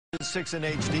6 in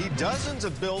HD, dozens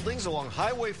of buildings along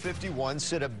Highway 51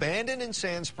 sit abandoned in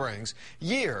Sand Springs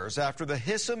years after the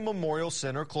Hissom Memorial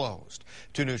Center closed.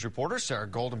 2 News reporter Sarah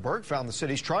Goldenberg found the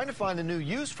city's trying to find a new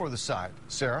use for the site.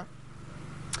 Sarah?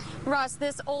 Russ,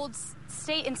 this old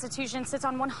state institution sits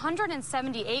on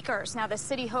 170 acres. Now the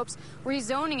city hopes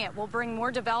rezoning it will bring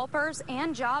more developers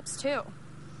and jobs too.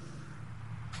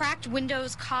 Cracked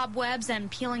windows, cobwebs, and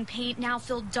peeling paint now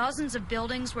fill dozens of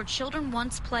buildings where children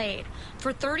once played.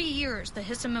 For 30 years, the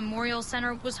Hissom Memorial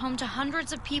Center was home to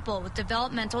hundreds of people with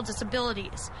developmental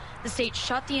disabilities. The state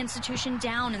shut the institution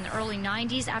down in the early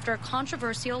 90s after a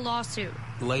controversial lawsuit.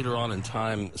 Later on in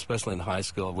time, especially in high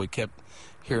school, we kept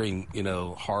hearing,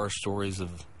 horror stories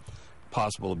of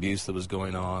possible abuse that was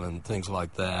going on and things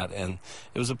like that. And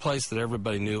it was a place that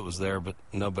everybody knew it was there, but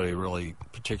nobody really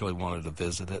particularly wanted to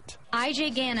visit it.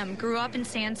 I.J. Ganem grew up in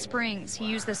Sand Springs. He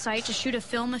used the site to shoot a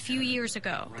film a few years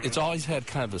ago. It's always had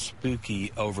kind of a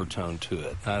spooky overtone to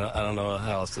it. I don't know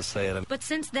how else to say it. But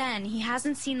since then, he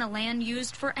hasn't seen the land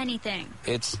used for anything.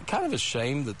 It's kind of a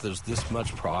shame that there's this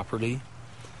much property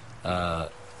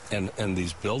and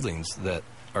these buildings that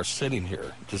are sitting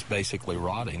here, just basically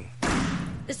rotting.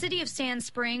 The city of Sand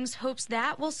Springs hopes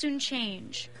that will soon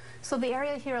change. So the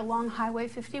area here along Highway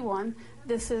 51,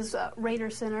 this is Raider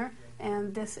Center,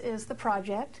 and this is the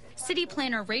project. City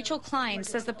planner Rachel Klein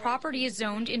says the property is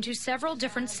zoned into several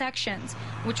different sections,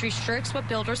 which restricts what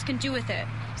builders can do with it.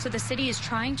 So the city is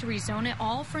trying to rezone it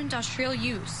all for industrial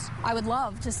use. I would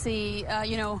love to see,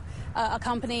 a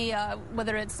company,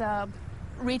 whether it's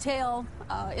retail,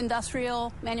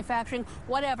 industrial, manufacturing,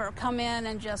 whatever, come in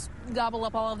and just gobble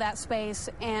up all of that space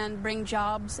and bring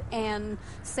jobs and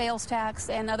sales tax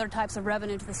and other types of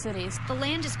revenue to the cities. The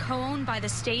land is co-owned by the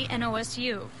state and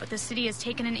OSU, but the city has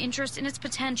taken an interest in its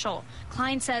potential.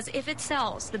 Klein says if it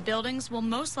sells, the buildings will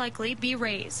most likely be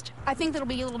razed. I think it'll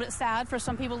be a little bit sad for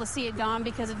some people to see it gone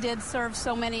because it did serve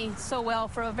so well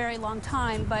for a very long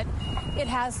time, but it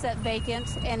has sat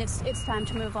vacant and it's time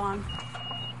to move on.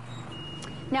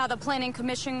 Now the Planning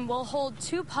Commission will hold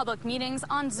 2 public meetings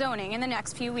on zoning in the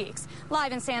next few weeks.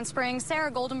 Live in Sand Springs, Sarah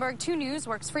Goldenberg, 2 News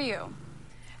works for you.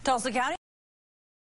 Tulsa County.